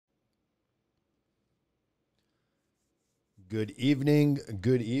Good evening.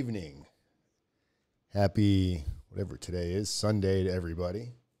 Good evening. Happy, whatever today is, Sunday to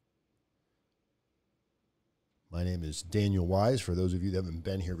everybody. My name is Daniel Wise, for those of you that haven't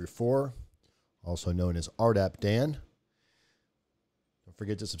been here before, also known as RDAP Dan. Don't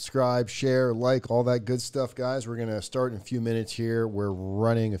forget to subscribe, share, like, all that good stuff, guys. We're going to start in a few minutes here. We're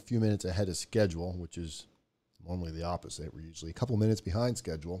running a few minutes ahead of schedule, which is normally the opposite. We're usually a couple minutes behind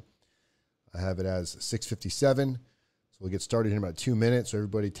schedule. I have it as 6:57. We'll get started in about 2 minutes. So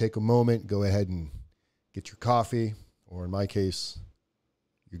everybody take a moment, go ahead and get your coffee, or in my case,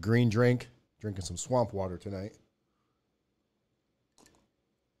 your green drink. Drinking some swamp water tonight.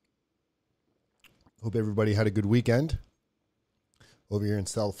 Hope everybody had a good weekend. Over here in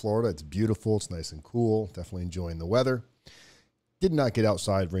South Florida, it's beautiful. It's nice and cool. Definitely enjoying the weather. Did not get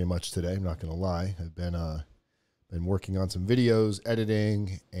outside very much today. I'm not going to lie. I've been working on some videos,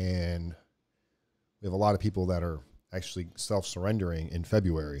 editing, and we have a lot of people that are actually self-surrendering in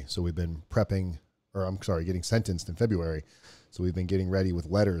February. So we've been prepping, or I'm sorry, getting sentenced in February. So we've been getting ready with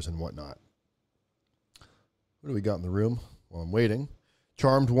letters and whatnot. What do we got in the room while I'm waiting?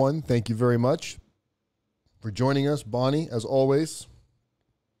 Charmed One, thank you very much for joining us. Bonnie, as always.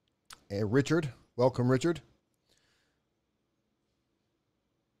 And Richard, welcome, Richard.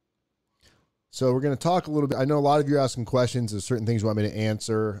 So we're going to talk a little bit. I know a lot of you are asking questions. There's certain things you want me to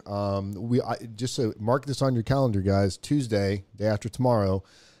answer. Just so mark this on your calendar, guys. Tuesday, day after tomorrow,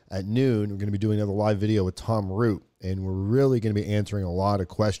 at noon, we're going to be doing another live video with Tom Root, and we're really going to be answering a lot of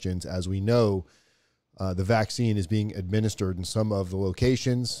questions. As we know, the vaccine is being administered in some of the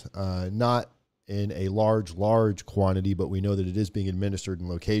locations, not in a large quantity, but we know that it is being administered in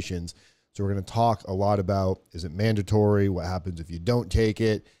locations. So we're going to talk a lot about, is it mandatory? What happens if you don't take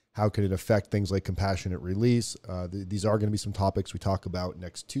it? How can it affect things like compassionate release? These are going to be some topics we talk about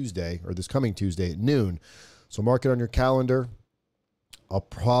next Tuesday, or this coming Tuesday at noon. So mark it on your calendar. I'll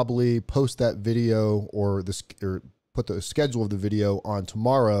probably post that video or put the schedule of the video on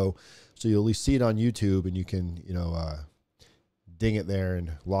tomorrow, so you'll at least see it on YouTube and you can, ding it there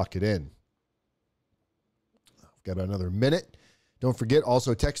and lock it in. I've got another minute. Don't forget,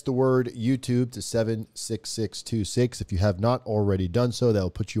 also text the word YouTube to 76626. If you have not already done so, that'll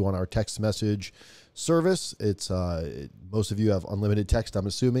put you on our text message service. It's most of you have unlimited text, I'm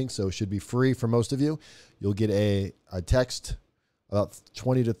assuming, so it should be free for most of you. You'll get a text about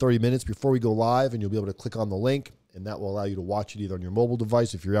 20 to 30 minutes before we go live, and you'll be able to click on the link, and that will allow you to watch it either on your mobile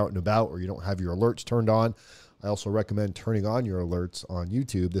device if you're out and about or you don't have your alerts turned on. I also recommend turning on your alerts on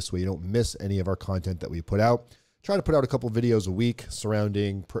YouTube. This way you don't miss any of our content that we put out. Try to put out a couple videos a week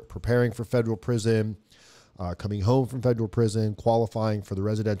surrounding preparing for federal prison, coming home from federal prison, qualifying for the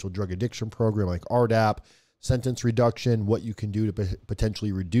residential drug addiction program like RDAP, sentence reduction, what you can do to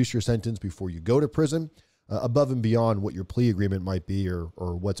potentially reduce your sentence before you go to prison, above and beyond what your plea agreement might be or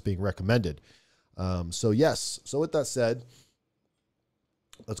what's being recommended. So with that said,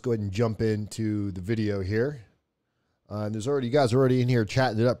 let's go ahead and jump into the video here. You guys are already in here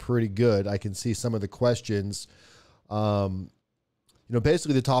chatting it up pretty good. I can see some of the questions.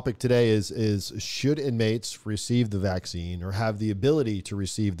 Basically the topic today is should inmates receive the vaccine or have the ability to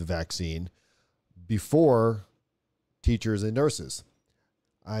receive the vaccine before teachers and nurses?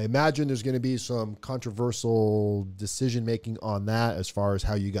 I imagine there's going to be some controversial decision-making on that as far as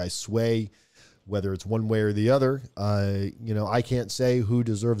how you guys sway, whether it's one way or the other. I can't say who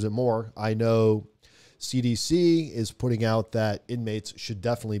deserves it more. I know CDC is putting out that inmates should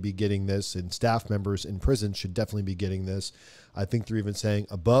definitely be getting this, and staff members in prison should definitely be getting this. I think they're even saying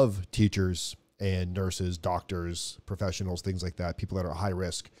above teachers and nurses, doctors, professionals, things like that, people that are high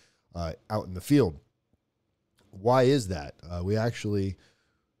risk out in the field. Why is that?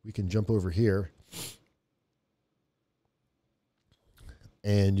 We can jump over here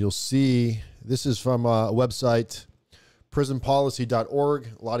and you'll see this is from a website, prisonpolicy.org.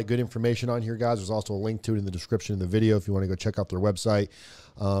 A lot of good information on here, guys. There's also a link to it in the description of the video if you want to go check out their website.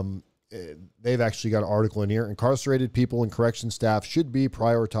 They've actually got an article in here. Incarcerated people and correction staff should be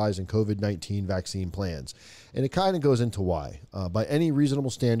prioritizing COVID-19 vaccine plans. And it kind of goes into why. By any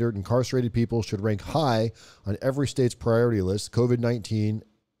reasonable standard, incarcerated people should rank high on every state's priority list. COVID-19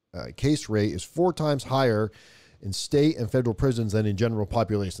 case rate is 4 times higher in state and federal prisons than in general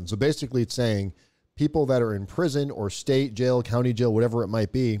population. So basically it's saying people that are in prison or state jail, county jail, whatever it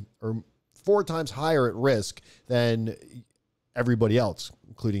might be, are 4 times higher at risk than everybody else,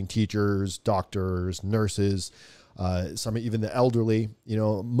 including teachers, doctors, nurses, some even the elderly.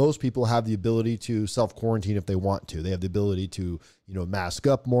 Most people have the ability to self-quarantine if they want to. They have the ability to, mask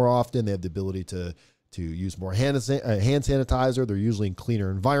up more often. They have the ability to to use more hand sanitizer. They're usually in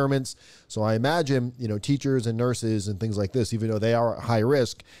cleaner environments. So I imagine, teachers and nurses and things like this, even though they are at high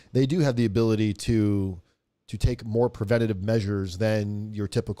risk, they do have the ability to take more preventative measures than your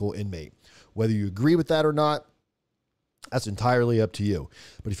typical inmate. Whether you agree with that or not, that's entirely up to you.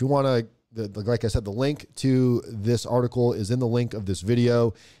 But if you want to, like I said, the link to this article is in the link of this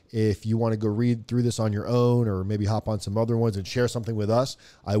video. If you want to go read through this on your own, or maybe hop on some other ones and share something with us,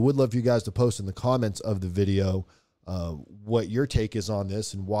 I would love for you guys to post in the comments of the video what your take is on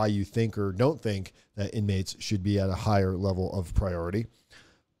this and why you think or don't think that inmates should be at a higher level of priority.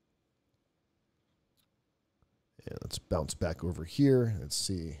 Yeah, let's bounce back over here. Let's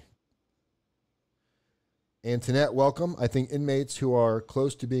see. Antoinette, welcome. I think inmates who are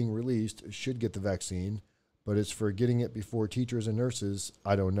close to being released should get the vaccine, but it's for getting it before teachers and nurses.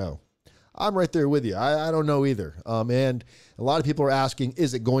 I don't know. I'm right there with you. I don't know either. And a lot of people are asking,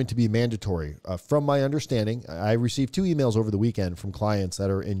 is it going to be mandatory? From my understanding, I received 2 emails over the weekend from clients that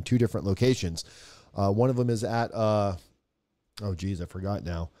are in 2 different locations. One of them is at, I forgot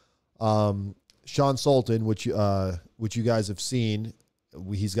now. Sean Sultan, which you guys have seen.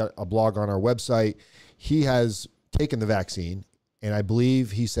 He's got a blog on our website. He has taken the vaccine, and I believe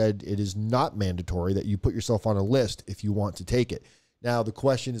he said it is not mandatory that you put yourself on a list if you want to take it. Now, the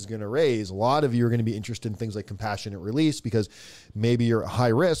question is going to raise, a lot of you are going to be interested in things like compassionate release because maybe you're at high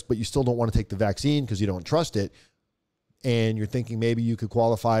risk, but you still don't want to take the vaccine because you don't trust it. And you're thinking maybe you could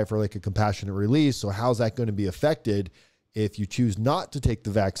qualify for like a compassionate release. So how's that going to be affected if you choose not to take the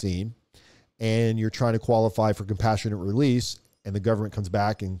vaccine and you're trying to qualify for compassionate release and the government comes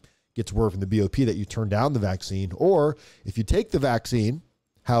back and gets word from the BOP that you turned down the vaccine? Or if you take the vaccine,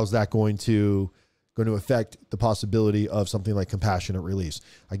 how's that going to affect the possibility of something like compassionate release?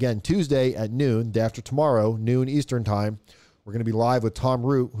 Again, Tuesday at noon, day after tomorrow, noon Eastern time, we're going to be live with Tom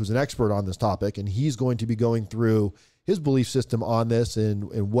Root, who's an expert on this topic, and he's going to be going through his belief system on this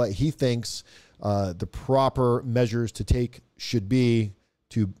and what he thinks the proper measures to take should be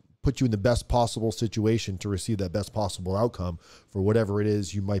to put you in the best possible situation to receive that best possible outcome for whatever it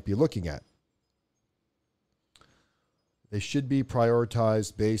is you might be looking at. They should be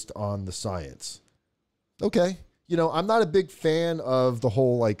prioritized based on the science. Okay. I'm not a big fan of the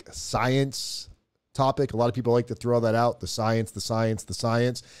whole like science topic. A lot of people like to throw that out, the science. And,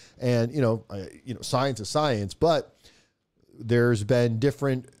 science is science, but there's been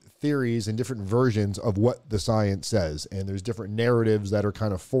different theories and different versions of what the science says. And there's different narratives that are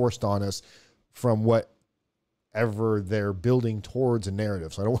kind of forced on us from whatever they're building towards a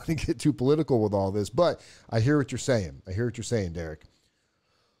narrative. So I don't want to get too political with all this, but I hear what you're saying. Derek.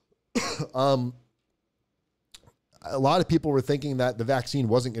 A lot of people were thinking that the vaccine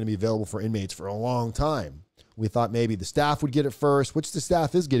wasn't going to be available for inmates for a long time. We thought maybe the staff would get it first, which the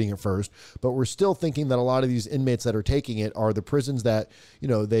staff is getting it first, but we're still thinking that a lot of these inmates that are taking it are the prisons that,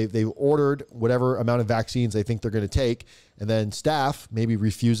 they've ordered whatever amount of vaccines they think they're going to take, and then staff maybe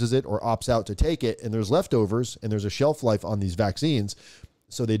refuses it or opts out to take it, and there's leftovers and there's a shelf life on these vaccines,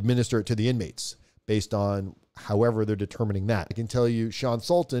 so they administer it to the inmates based on however they're determining that. I can tell you Sean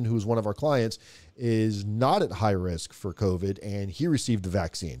Sultan, who's one of our clients, is not at high risk for COVID, and he received the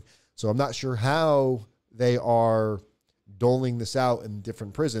vaccine. So I'm not sure how they are doling this out in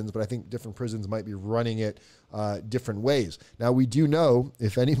different prisons, but I think different prisons might be running it different ways. Now, we do know,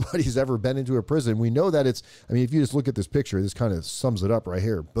 if anybody's ever been into a prison, we know that if you just look at this picture, this kind of sums it up right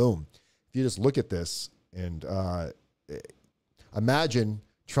here. Boom. If you just look at this and imagine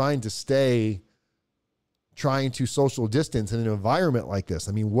trying to social distance in an environment like this.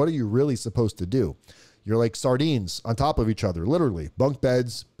 What are you really supposed to do? You're like sardines on top of each other, literally. Bunk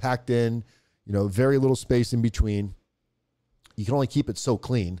beds packed in, very little space in between. You can only keep it so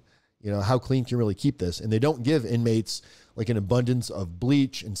clean. How clean can you really keep this? And they don't give inmates like an abundance of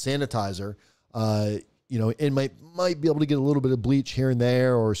bleach and sanitizer. Inmate might be able to get a little bit of bleach here and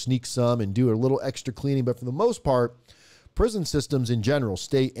there or sneak some and do a little extra cleaning. But for the most part, prison systems in general,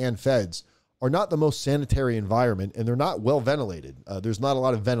 state and feds, are not the most sanitary environment, and they're not well ventilated. There's not a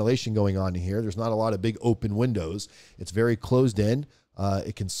lot of ventilation going on in here. There's not a lot of big open windows. It's very closed in.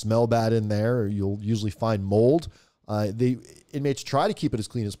 It can smell bad in there, or you'll usually find mold. The inmates try to keep it as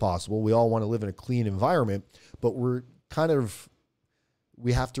clean as possible. We all want to live in a clean environment, but we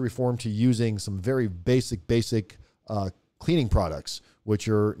have to reform to using some very basic cleaning products, which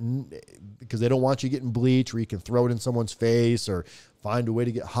are, because they don't want you getting bleach, or you can throw it in someone's face or find a way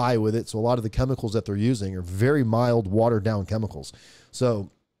to get high with it. So a lot of the chemicals that they're using are very mild, watered down chemicals. So,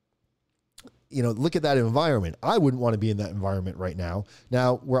 look at that environment. I wouldn't want to be in that environment right now.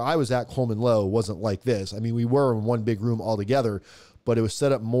 Now, where I was at, Coleman Low, wasn't like this. We were in one big room all together, but it was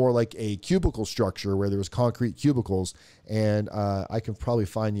set up more like a cubicle structure where there was concrete cubicles. And I can probably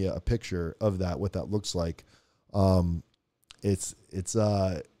find you a picture of that, what that looks like. It's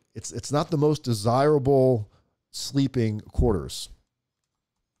not the most desirable sleeping quarters.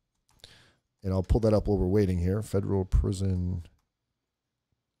 And I'll pull that up while we're waiting here. Federal prison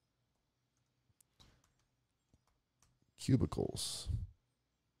cubicles.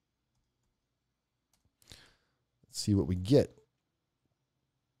 Let's see what we get.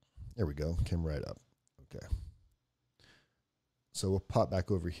 There we go. Came right up. Okay. So we'll pop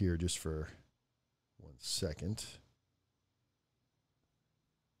back over here just for 1 second.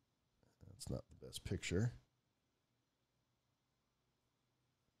 That's not the best picture.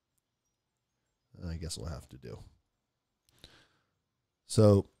 I guess we'll have to do.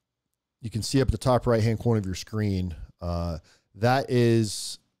 So you can see up at the top right-hand corner of your screen, that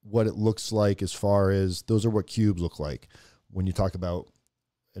is what it looks like as far as those are what cubes look like. When you talk about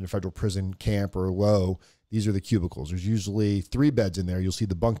in a federal prison camp or low, these are the cubicles. There's usually 3 beds in there. You'll see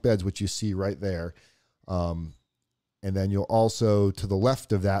the bunk beds, which you see right there. And then you'll also, to the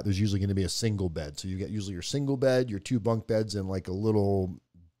left of that, there's usually going to be a single bed. So you get usually your single bed, your 2 bunk beds, and like a little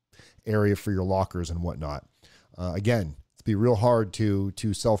area for your lockers and whatnot. Again, it'd be real hard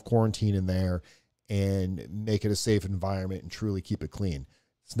to self-quarantine in there and make it a safe environment and truly keep it clean.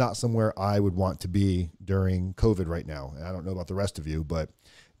 It's not somewhere I would want to be during COVID right now. And I don't know about the rest of you, but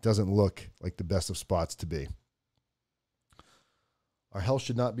it doesn't look like the best of spots to be. Our health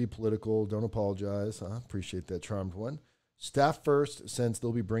should not be political. Don't apologize. I appreciate that, charmed one. Staff first, since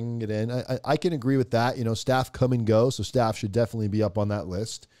they'll be bringing it in. I can agree with that. You know, staff come and go, so staff should definitely be up on that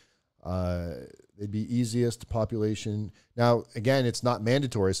list. They'd be easiest population. Now, again, it's not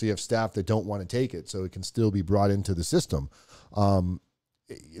mandatory, so you have staff that don't want to take it, so it can still be brought into the system.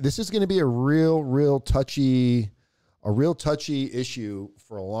 This is going to be a real touchy issue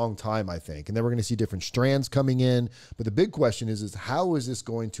for a long time, I think. And then we're going to see different strands coming in. But the big question is how is this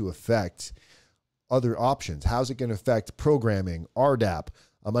going to affect other options? How's it going to affect programming, RDAP?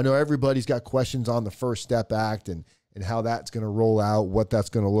 I know everybody's got questions on the First Step Act and how that's going to roll out, what that's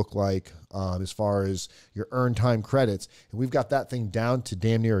going to look like as far as your earned time credits. And we've got that thing down to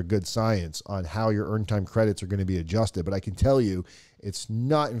damn near a good science on how your earned time credits are going to be adjusted. But I can tell you, it's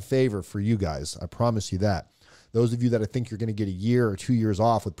not in favor for you guys. I promise you that. Those of you that I think you're going to get a year or 2 years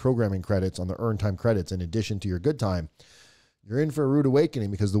off with programming credits on the earned time credits in addition to your good time, you're in for a rude awakening,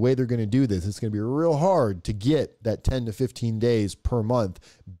 because the way they're going to do this, it's going to be real hard to get that 10 to 15 days per month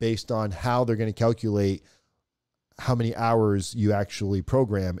based on how they're going to calculate how many hours you actually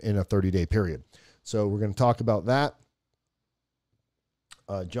program in a 30-day period. So we're going to talk about that.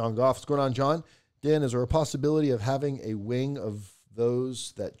 John Goff, what's going on, John? Dan, is there a possibility of having a wing of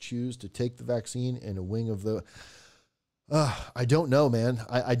those that choose to take the vaccine and a wing of the... I don't know, man.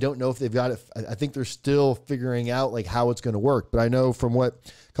 I don't know if they've got it. I think they're still figuring out like how it's going to work. But I know from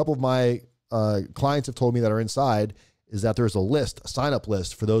what a couple of my clients have told me that are inside is that there's a list, a sign-up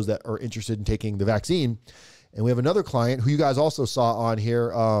list for those that are interested in taking the vaccine. And we have another client who you guys also saw on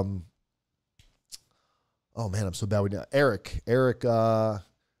here. Oh man, I'm so bad with Eric. I'll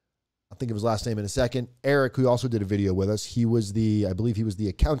think of his last name in a second. Eric, who also did a video with us. He was I believe he was the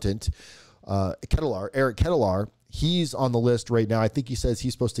accountant, Kettlar, Eric Kettlar. He's on the list right now. I think he says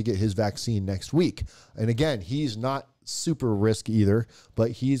he's supposed to get his vaccine next week. And again, he's not super risk either,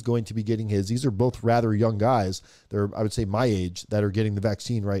 but he's going to be getting his. These are both rather young guys. They're, I would say, my age that are getting the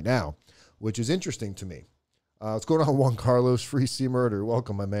vaccine right now, which is interesting to me. What's going on, Juan Carlos? Free C Murder.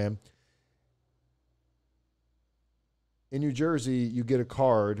 Welcome, my man. In New Jersey, you get a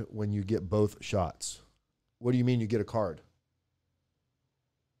card when you get both shots. What do you mean you get a card?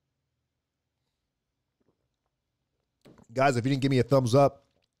 Guys, if you didn't give me a thumbs up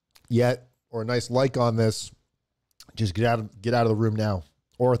yet or a nice like on this, just get out of the room now.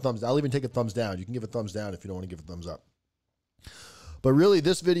 Or a thumbs. I'll even take a thumbs down. You can give a thumbs down if you don't want to give a thumbs up. But really,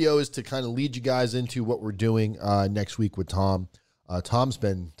 this video is to kind of lead you guys into what we're doing next week with Tom. Tom's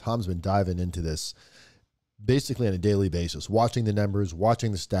been diving into this basically on a daily basis, watching the numbers,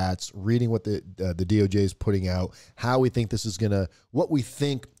 watching the stats, reading what the DOJ is putting out, how we think this is going to, what we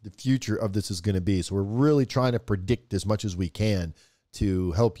think the future of this is going to be. So we're really trying to predict as much as we can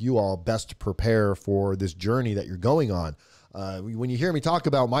to help you all best prepare for this journey that you're going on. When you hear me talk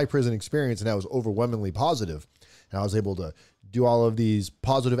about my prison experience, and that was overwhelmingly positive, and I was able to do all of these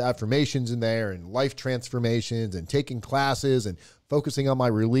positive affirmations in there and life transformations and taking classes and focusing on my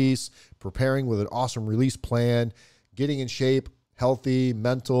release, preparing with an awesome release plan, getting in shape, healthy,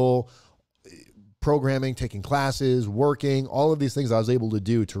 mental, programming, taking classes, working, all of these things I was able to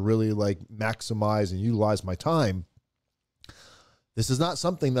do to really like maximize and utilize my time. This is not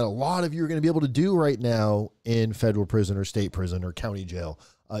something that a lot of you are going to be able to do right now in federal prison or state prison or county jail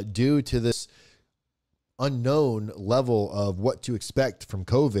due to this unknown level of what to expect from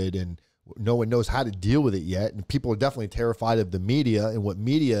COVID, and no one knows how to deal with it yet. And people are definitely terrified of the media and what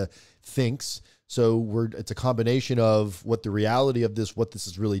media thinks. So it's a combination of what the reality of this, what this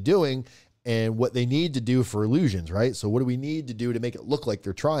is really doing, and what they need to do for illusions, right? So what do we need to do to make it look like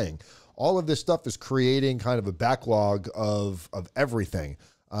they're trying? All of this stuff is creating kind of a backlog of everything.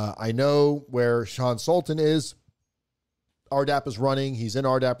 I know where Sean Sultan is. RDAP is running. He's in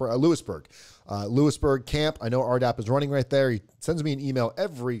RDAP, Lewisburg. Lewisburg camp. I know RDAP is running right there. He sends me an email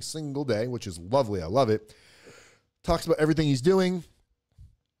every single day, which is lovely. I love it. Talks about everything he's doing,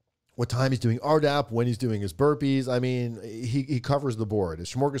 what time he's doing RDAP, when he's doing his burpees. I mean, he covers the board. A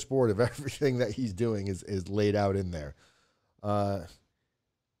smorgasbord of everything that he's doing is laid out in there.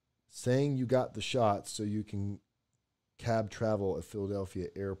 Saying you got the shot so you can cab travel at Philadelphia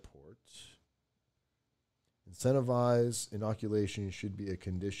airport. Incentivize inoculation should be a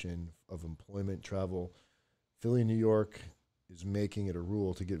condition of employment travel. Philly, New York is making it a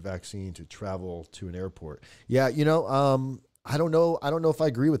rule to get vaccine to travel to an airport. Yeah, I don't know. I don't know if I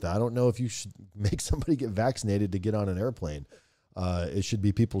agree with that. I don't know if you should make somebody get vaccinated to get on an airplane. It should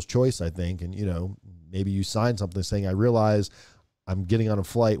be people's choice, I think. And, maybe you sign something saying, I realize I'm getting on a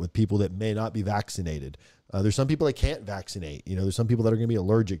flight with people that may not be vaccinated. There's some people that can't vaccinate. There's some people that are going to be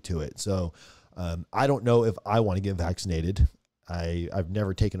allergic to it. So I don't know if I want to get vaccinated. I've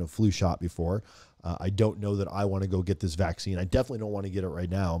never taken a flu shot before. I don't know that I want to go get this vaccine. I definitely don't want to get it right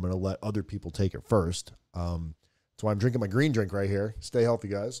now. I'm going to let other people take it first. That's why I'm drinking my green drink right here. Stay healthy,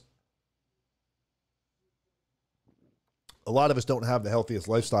 guys. A lot of us don't have the healthiest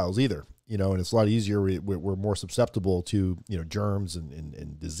lifestyles either, and it's a lot easier. We're more susceptible to, germs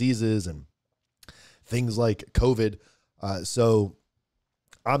and diseases and things like COVID. So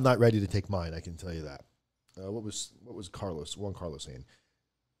I'm not ready to take mine. I can tell you that. What was Juan Carlos saying?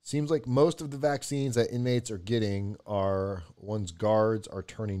 Seems like most of the vaccines that inmates are getting are ones guards are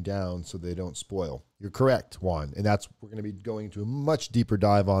turning down so they don't spoil. You're correct, Juan. And we're going to be going to a much deeper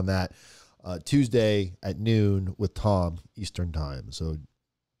dive on that Tuesday at noon with Tom Eastern time. So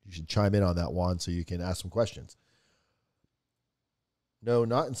you should chime in on that, Juan, so you can ask some questions. No,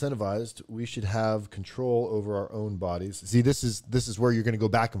 not incentivized. We should have control over our own bodies. See, this is where you're going to go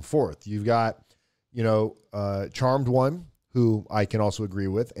back and forth. You've got, Charmed One, who I can also agree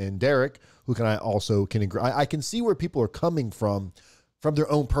with, and Derek, who I also can agree. I can see where people are coming from their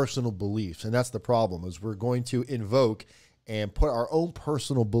own personal beliefs, and that's the problem. Is we're going to invoke and put our own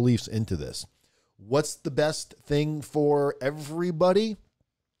personal beliefs into this. What's the best thing for everybody?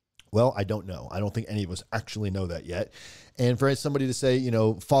 Well, I don't know. I don't think any of us actually know that yet. And for somebody to say,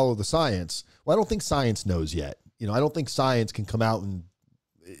 follow the science, well, I don't think science knows yet. I don't think science can come out and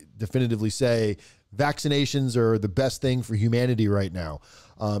definitively say vaccinations are the best thing for humanity right now.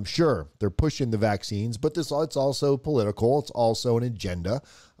 Sure, they're pushing the vaccines, but it's also political. It's also an agenda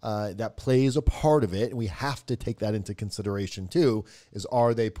that plays a part of it. And we have to take that into consideration too,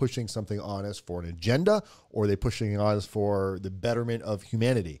 are they pushing something on us for an agenda, or are they pushing on us for the betterment of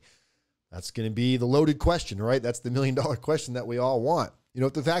humanity? That's going to be the loaded question, right? That's the $1 million question that we all want.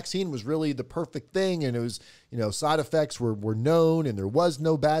 If the vaccine was really the perfect thing and it was, side effects were known and there was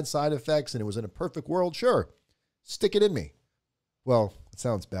no bad side effects and it was in a perfect world, sure, stick it in me. Well, it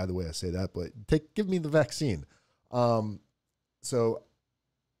sounds bad the way I say that, but give me the vaccine. So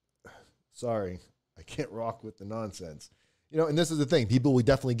sorry, I can't rock with the nonsense. And this is the thing. People will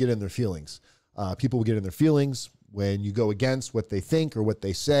definitely get in their feelings. People will get in their feelings when you go against what they think or what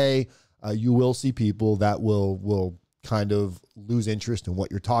they say. You will see people that will kind of lose interest in what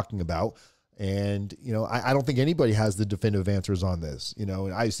you're talking about. And, I don't think anybody has the definitive answers on this,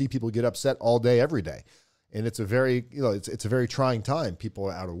 and I see people get upset all day, every day. And it's a very, it's a very trying time. People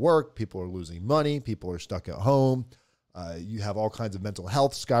are out of work. People are losing money. People are stuck at home. You have all kinds of mental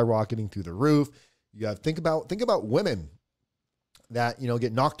health skyrocketing through the roof. You have, think about women that,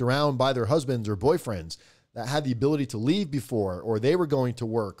 get knocked around by their husbands or boyfriends that had the ability to leave before, or they were going to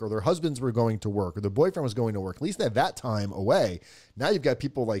work, or their husbands were going to work, or their boyfriend was going to work. At least they had that time away. Now you've got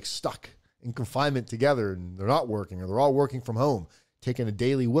people like stuck in confinement together and they're not working, or they're all working from home, taking a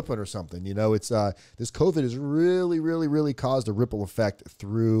daily whipping or something. It's this COVID has really, really, really caused a ripple effect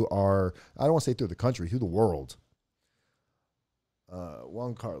through I don't want to say through the country, through the world.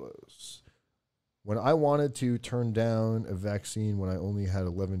 Juan Carlos. When I wanted to turn down a vaccine when I only had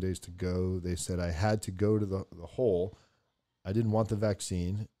 11 days to go, they said I had to go to the hole. I didn't want the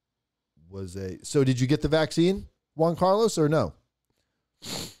vaccine. So did you get the vaccine, Juan Carlos, or no?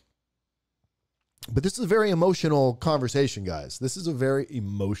 But this is a very emotional conversation, guys. This is a very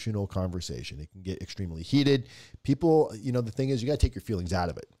emotional conversation. It can get extremely heated. People, the thing is, you got to take your feelings out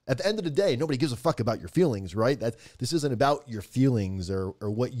of it. At the end of the day, nobody gives a fuck about your feelings, right? This isn't about your feelings or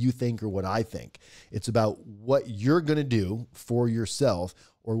what you think or what I think. It's about what you're going to do for yourself,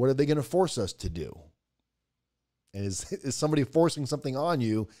 or what are they going to force us to do? And is somebody forcing something on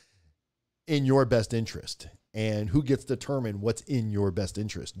you in your best interest? And who gets to determine what's in your best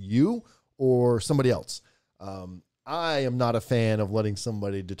interest? You or somebody else? I am not a fan of letting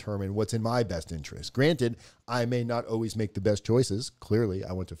somebody determine what's in my best interest. Granted, I may not always make the best choices. Clearly,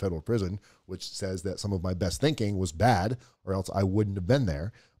 I went to federal prison, which says that some of my best thinking was bad, or else I wouldn't have been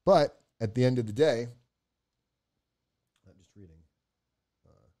there. But at the end of the day, I'm just reading.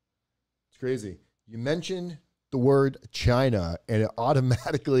 It's crazy. You mentioned the word China, and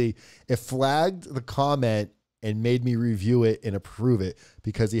it flagged the comment and made me review it and approve it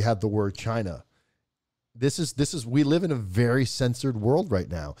because he had the word China. We live in a very censored world right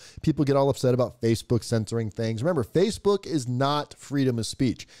now. People get all upset about Facebook censoring things. Remember, Facebook is not freedom of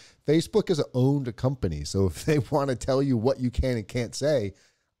speech. Facebook is owned a company. So if they want to tell you what you can and can't say,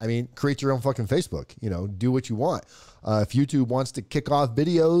 create your own fucking Facebook, do what you want. If YouTube wants to kick off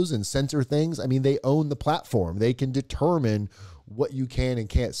videos and censor things, they own the platform. They can determine what you can and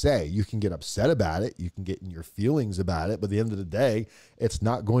can't say. You can get upset about it. You can get in your feelings about it. But at the end of the day, it's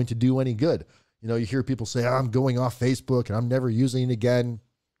not going to do any good. You hear people say, I'm going off Facebook and I'm never using it again.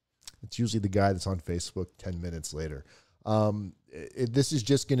 It's usually the guy that's on Facebook 10 minutes later. This is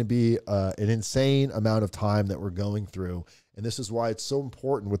just going to be an insane amount of time that we're going through. And this is why it's so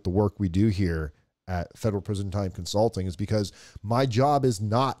important with the work we do here at Federal Prison Time Consulting, is because my job is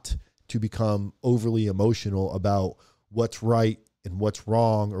not to become overly emotional about what's right and what's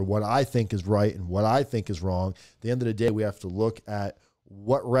wrong, or what I think is right and what I think is wrong. At the end of the day, we have to look at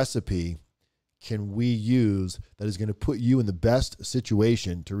what recipe can we use that is going to put you in the best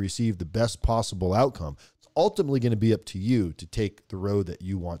situation to receive the best possible outcome. It's ultimately going to be up to you to take the road that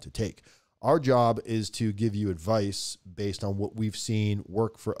you want to take. Our job is to give you advice based on what we've seen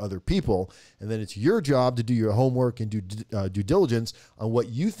work for other people. And then it's your job to do your homework and do due diligence on what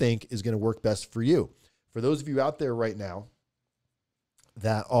you think is going to work best for you. For those of you out there right now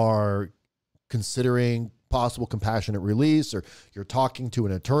that are considering possible compassionate release, or you're talking to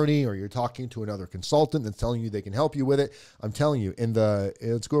an attorney, or you're talking to another consultant that's telling you they can help you with it, I'm telling you,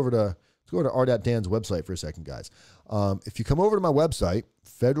 let's go over to RDAP Dan's website for a second, guys. If you come over to my website,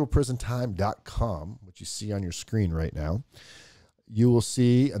 federalprisontime.com, which you see on your screen right now, you will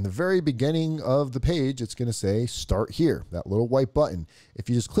see in the very beginning of the page, it's going to say start here, that little white button. If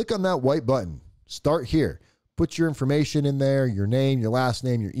you just click on that white button, start here, put your information in there, your name, your last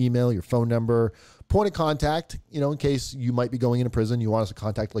name, your email, your phone number, point of contact, in case you might be going into prison, you want us to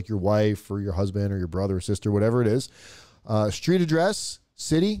contact like your wife or your husband or your brother or sister, whatever it is, street address,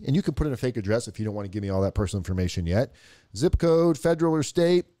 city, and you can put in a fake address if you don't want to give me all that personal information yet, zip code, federal or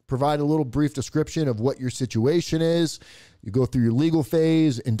state, provide a little brief description of what your situation is. You go through your legal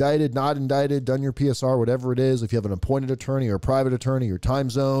phase, indicted, not indicted, done your PSR, whatever it is. If you have an appointed attorney or a private attorney, your time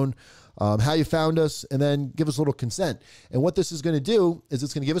zone, how you found us, and then give us a little consent. And what this is going to do is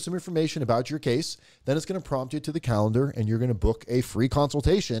it's going to give us some information about your case. Then it's going to prompt you to the calendar, and you're going to book a free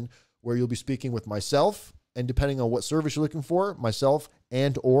consultation where you'll be speaking with myself, and depending on what service you're looking for, myself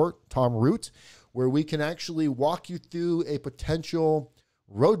and or Tom Root, where we can actually walk you through a potential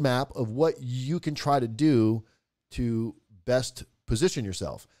roadmap of what you can try to do to best position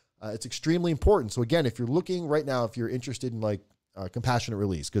yourself. It's extremely important. So again, if you're looking right now, if you're interested in compassionate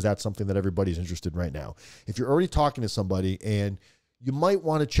release, because that's something that everybody's interested in right now. If you're already talking to somebody, and you might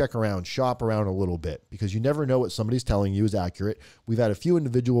want to check around, shop around a little bit, because you never know what somebody's telling you is accurate. We've had a few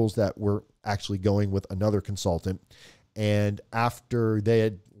individuals that were actually going with another consultant, and after they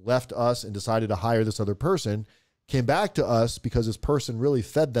had left us and decided to hire this other person, came back to us because this person really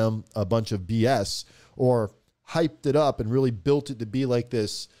fed them a bunch of BS, or hyped it up and really built it to be like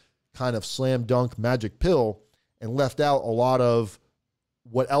this kind of slam dunk magic pill, and left out a lot of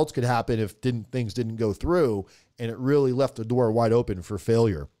what else could happen if things didn't go through. And it really left the door wide open for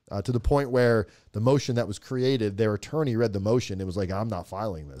failure, to the point where the motion that was created, their attorney read the motion. It was like, I'm not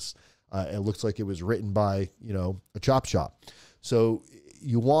filing this. It looks like it was written by, a chop shop. So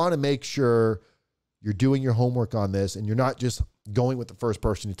you want to make sure you're doing your homework on this, and you're not just going with the first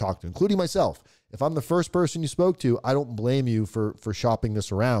person you talk to, including myself. If I'm the first person you spoke to, I don't blame you for shopping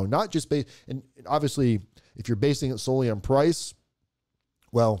this around. Not just and obviously, if you're basing it solely on price,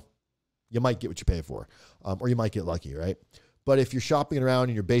 well, you might get what you pay for, or you might get lucky, right? But if you're shopping around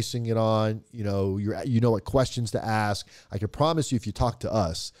and you're basing it on, you know what questions to ask, I can promise you if you talk to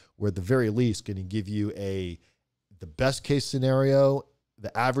us, we're at the very least going to give you the best case scenario,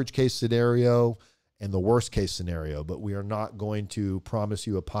 the average case scenario, and the worst case scenario. But we are not going to promise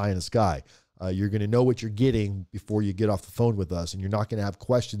you a pie in the sky. You're going to know what you're getting before you get off the phone with us, and you're not going to have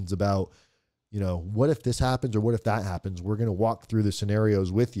questions about, what if this happens or what if that happens. We're going to walk through the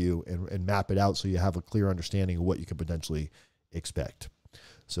scenarios with you and map it out so you have a clear understanding of what you could potentially expect.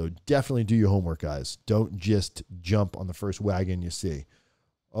 So definitely do your homework, guys. Don't just jump on the first wagon you see.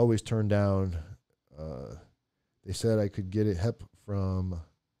 Always turn down. They said I could get it hep from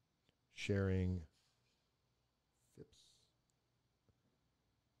sharing.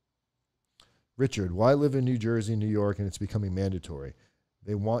 Richard, why live in New Jersey, New York, and it's becoming mandatory?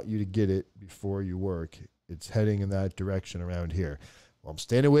 They want you to get it before you work. It's heading in that direction around here. Well, I'm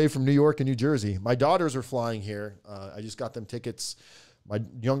staying away from New York and New Jersey. My daughters are flying here. I just got them tickets. My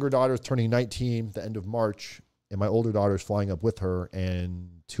younger daughter is turning 19 the end of March, and my older daughter is flying up with her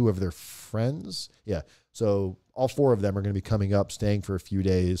and 2 of their friends. Yeah, so all 4 of them are going to be coming up, staying for a few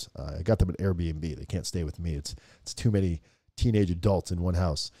days. I got them an Airbnb. They can't stay with me. It's too many teenage adults in one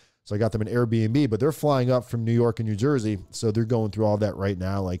house. So I got them an Airbnb, but they're flying up from New York and New Jersey. So they're going through all that right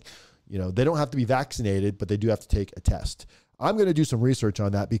now. Like, they don't have to be vaccinated, but they do have to take a test. I'm going to do some research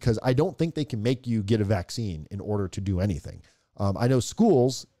on that because I don't think they can make you get a vaccine in order to do anything. I know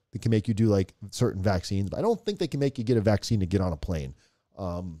schools that can make you do like certain vaccines, but I don't think they can make you get a vaccine to get on a plane.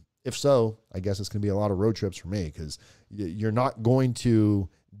 If so, I guess it's going to be a lot of road trips for me because you're not going to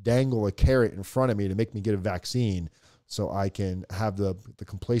dangle a carrot in front of me to make me get a vaccine so I can have the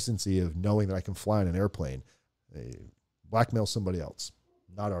complacency of knowing that I can fly on an airplane. Blackmail somebody else,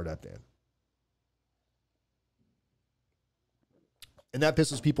 not RDAP Dan. And that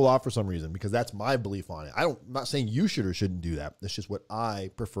pisses people off for some reason because that's my belief on it. I'm not saying you should or shouldn't do that. That's just what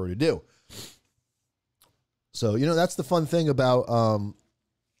I prefer to do. So, that's the fun thing about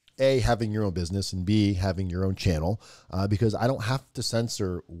A, having your own business, and B, having your own channel, because I don't have to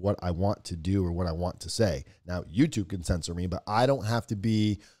censor what I want to do or what I want to say. Now, YouTube can censor me, but I don't have to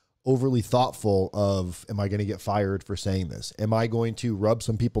be overly thoughtful of, am I going to get fired for saying this? Am I going to rub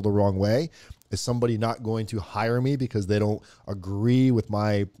some people the wrong way? Is somebody not going to hire me because they don't agree with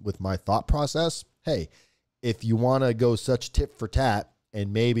my thought process? Hey, if you want to go such tit for tat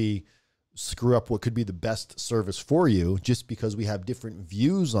and maybe screw up what could be the best service for you just because we have different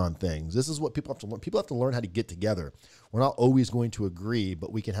views on things. This is what people have to learn. People have to learn how to get together. We're not always going to agree,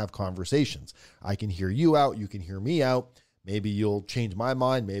 but we can have conversations. I can hear you out. You can hear me out. Maybe you'll change my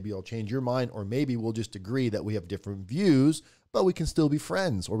mind. Maybe I'll change your mind, or maybe we'll just agree that we have different views, but we can still be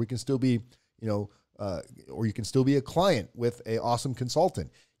friends, or we can still be, or you can still be a client with an awesome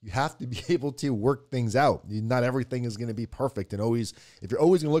consultant. You have to be able to work things out. Not everything is going to be perfect. And if you're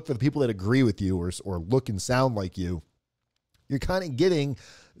always going to look for the people that agree with you or look and sound like you're kind of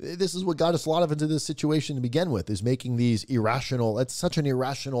this is what got us a lot of into this situation to begin with, is making these irrational. It's such an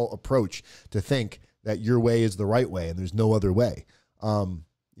irrational approach to think that your way is the right way and there's no other way.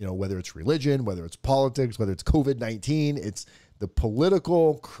 Whether it's religion, whether it's politics, whether it's COVID-19, it's the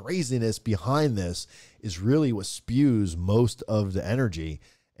political craziness behind this is really what spews most of the energy.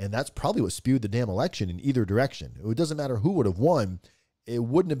 And that's probably what spewed the damn election in either direction. It doesn't matter who would have won. It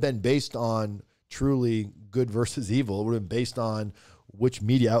wouldn't have been based on truly good versus evil. It would have been based on which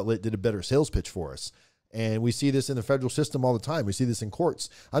media outlet did a better sales pitch for us. And we see this in the federal system all the time. We see this in courts.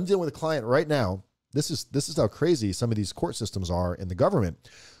 I'm dealing with a client right now. This is how crazy some of these court systems are in the government.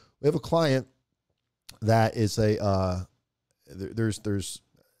 We have a client that is there's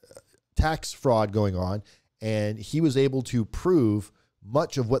tax fraud going on, and he was able to prove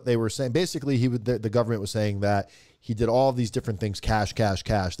much of what they were saying. Basically, the government was saying that he did all of these different things, cash,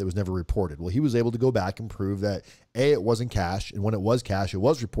 that was never reported. Well, he was able to go back and prove that A, it wasn't cash, and when it was cash, it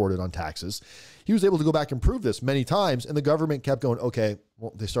was reported on taxes. He was able to go back and prove this many times, and the government kept going, okay,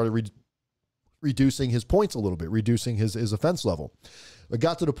 well, they started reducing his points a little bit, reducing his offense level. It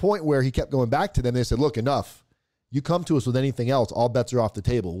got to the point where he kept going back to them. They said, look, enough. You come to us with anything else, all bets are off the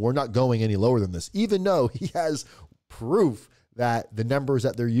table. We're not going any lower than this, even though he has proof that the numbers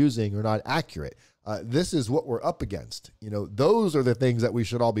that they're using are not accurate. This is what we're up against. Those are the things that we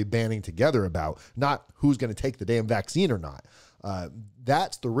should all be banding together about, not who's going to take the damn vaccine or not.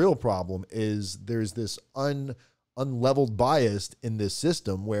 That's the real problem, is there's this unleveled bias in this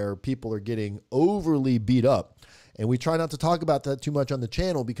system where people are getting overly beat up. And we try not to talk about that too much on the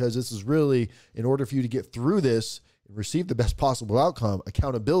channel, because this is really, in order for you to get through this and receive the best possible outcome,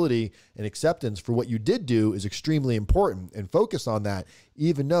 accountability and acceptance for what you did do is extremely important, and focus on that,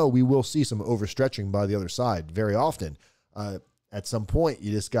 even though we will see some overstretching by the other side very often. At some point,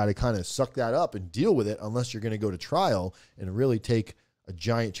 you just got to kind of suck that up and deal with it unless you're going to go to trial and really take a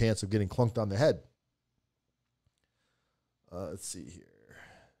giant chance of getting clunked on the head. Let's see here.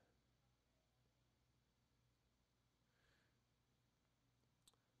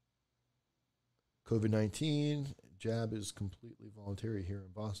 COVID-19 jab is completely voluntary here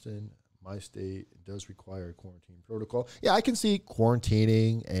in Boston. My state does require a quarantine protocol. Yeah, I can see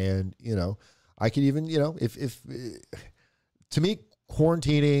quarantining, and, you know, I could even, you know, if to me,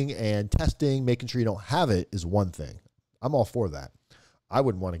 quarantining and testing, making sure you don't have it is one thing. I'm all for that. I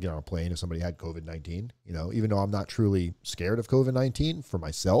wouldn't want to get on a plane if somebody had COVID-19, you know, even though I'm not truly scared of COVID-19 for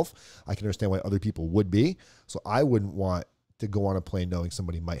myself. I can understand why other people would be. So I wouldn't want to go on a plane knowing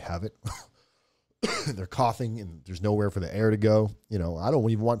somebody might have it. They're coughing and there's nowhere for the air to go. You know, I don't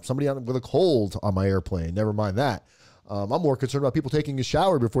even want somebody with a cold on my airplane. Never mind that. I'm more concerned about people taking a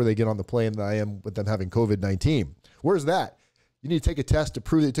shower before they get on the plane than I am with them having COVID-19. Where's that? You need to take a test to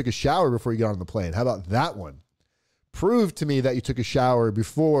prove that you took a shower before you got on the plane. How about that one? Prove to me that you took a shower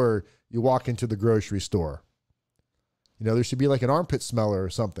before you walk into the grocery store. You know, there should be like an armpit smeller or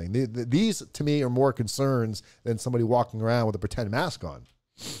something. These, to me, are more concerns than somebody walking around with a pretend mask on.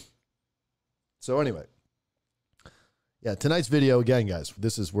 So anyway, yeah, tonight's video, again, guys,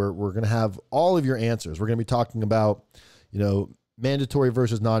 this is where we're going to have all of your answers. We're going to be talking about, you know, mandatory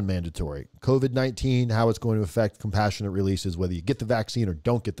versus non-mandatory, COVID-19, how it's going to affect compassionate releases, whether you get the vaccine or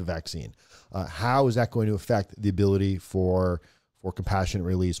don't get the vaccine. How is that going to affect the ability for compassionate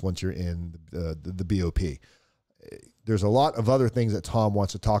release once you're in the BOP? There's a lot of other things that Tom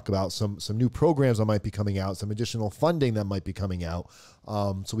wants to talk about, some new programs that might be coming out, some additional funding that might be coming out.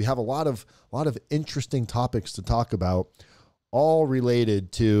 So we have a lot of interesting topics to talk about, all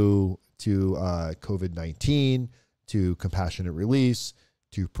related to COVID-19, to compassionate release,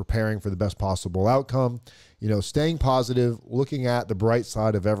 to preparing for the best possible outcome, you know, staying positive, looking at the bright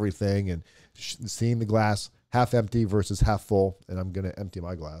side of everything, and seeing the glass half empty versus half full. And I'm going to empty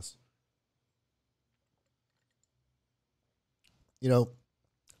my glass. You know,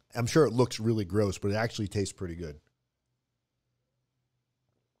 I'm sure it looks really gross, but it actually tastes pretty good.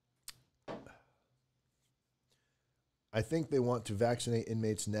 I think they want to vaccinate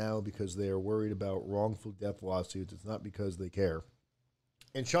inmates now because they are worried about wrongful death lawsuits. It's not because they care.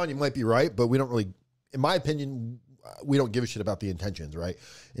 And Sean, you might be right, but we don't really, in my opinion, we don't give a shit about the intentions, right?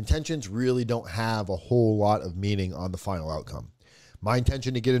 Intentions really don't have a whole lot of meaning on the final outcome. My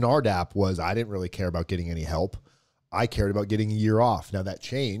intention to get an RDAP was I didn't really care about getting any help. I cared about getting a year off. Now that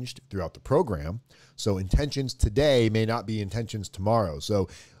changed throughout the program. So intentions today may not be intentions tomorrow. So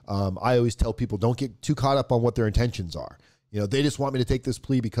I always tell people, don't get too caught up on what their intentions are. You know, they just want me to take this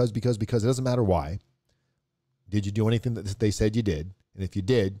plea because it doesn't matter why. Did you do anything that they said you did? And if you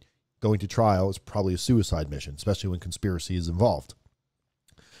did, going to trial is probably a suicide mission, especially when conspiracy is involved.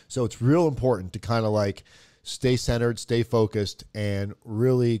 So it's real important to kind of like stay centered, stay focused, and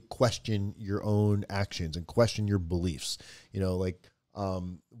really question your own actions and question your beliefs. You know, like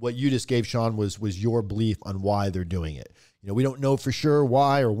what you just gave, Sean, was your belief on why they're doing it. You know, we don't know for sure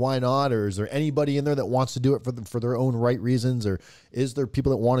why or why not, or is there anybody in there that wants to do it for their own right reasons, or is there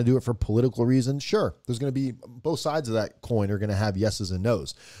people that want to do it for political reasons? Sure, there's going to be both sides of that coin are going to have yeses and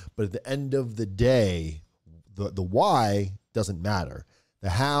nos. But at the end of the day, the why doesn't matter.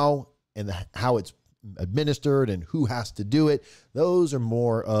 The how and how it's administered and who has to do it, those are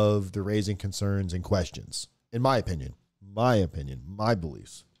more of the raising concerns and questions, in my opinion, my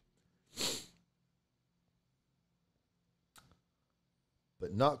beliefs.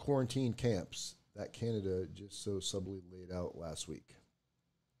 But not quarantine camps that Canada just so subtly laid out last week.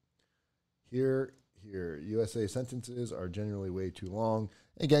 Here, USA sentences are generally way too long.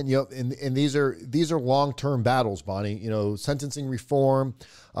 Again, you know, and these are long-term battles, Bonnie. You know, sentencing reform.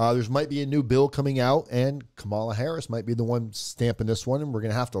 There's might be a new bill coming out, and Kamala Harris might be the one stamping this one, and we're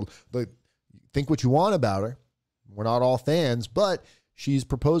gonna have to think what you want about her. We're not all fans, but she's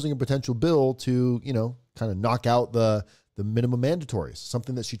proposing a potential bill to, you know, kind of knock out the minimum mandatories,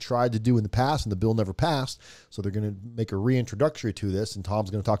 something that she tried to do in the past and the bill never passed. So they're going to make a reintroductory to this, and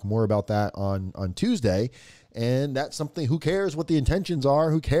Tom's going to talk more about that on Tuesday. And that's something, who cares what the intentions are?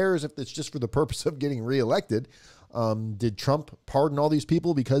 Who cares if it's just for the purpose of getting reelected? Did Trump pardon all these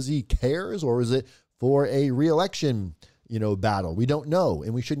people because he cares, or is it for a reelection, you know, battle? We don't know,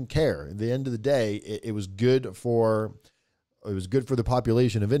 and we shouldn't care. At the end of the day, it was good for the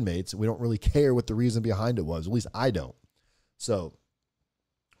population of inmates. We don't really care what the reason behind it was. At least I don't. So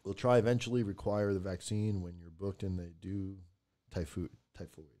we'll try eventually require the vaccine when you're booked and they do typhoid.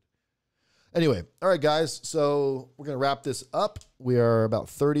 Anyway, all right, guys. So we're going to wrap this up. We are about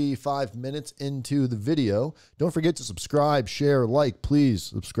 35 minutes into the video. Don't forget to subscribe, share, like. Please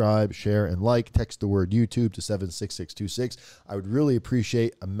subscribe, share, and like. Text the word YouTube to 76626. I would really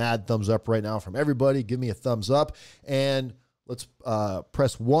appreciate a mad thumbs up right now from everybody. Give me a thumbs up. And let's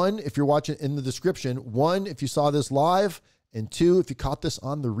press 1 if you're watching in the description. 1 if you saw this live. And 2 if you caught this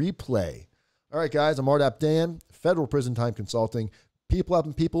on the replay. All right, guys. I'm RDAP Dan, Federal Prison Time Consulting. People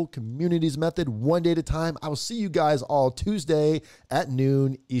helping people, communities method, one day at a time. I will see you guys all Tuesday at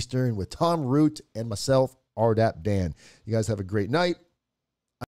noon Eastern with Tom Root and myself, RDAP Dan. You guys have a great night.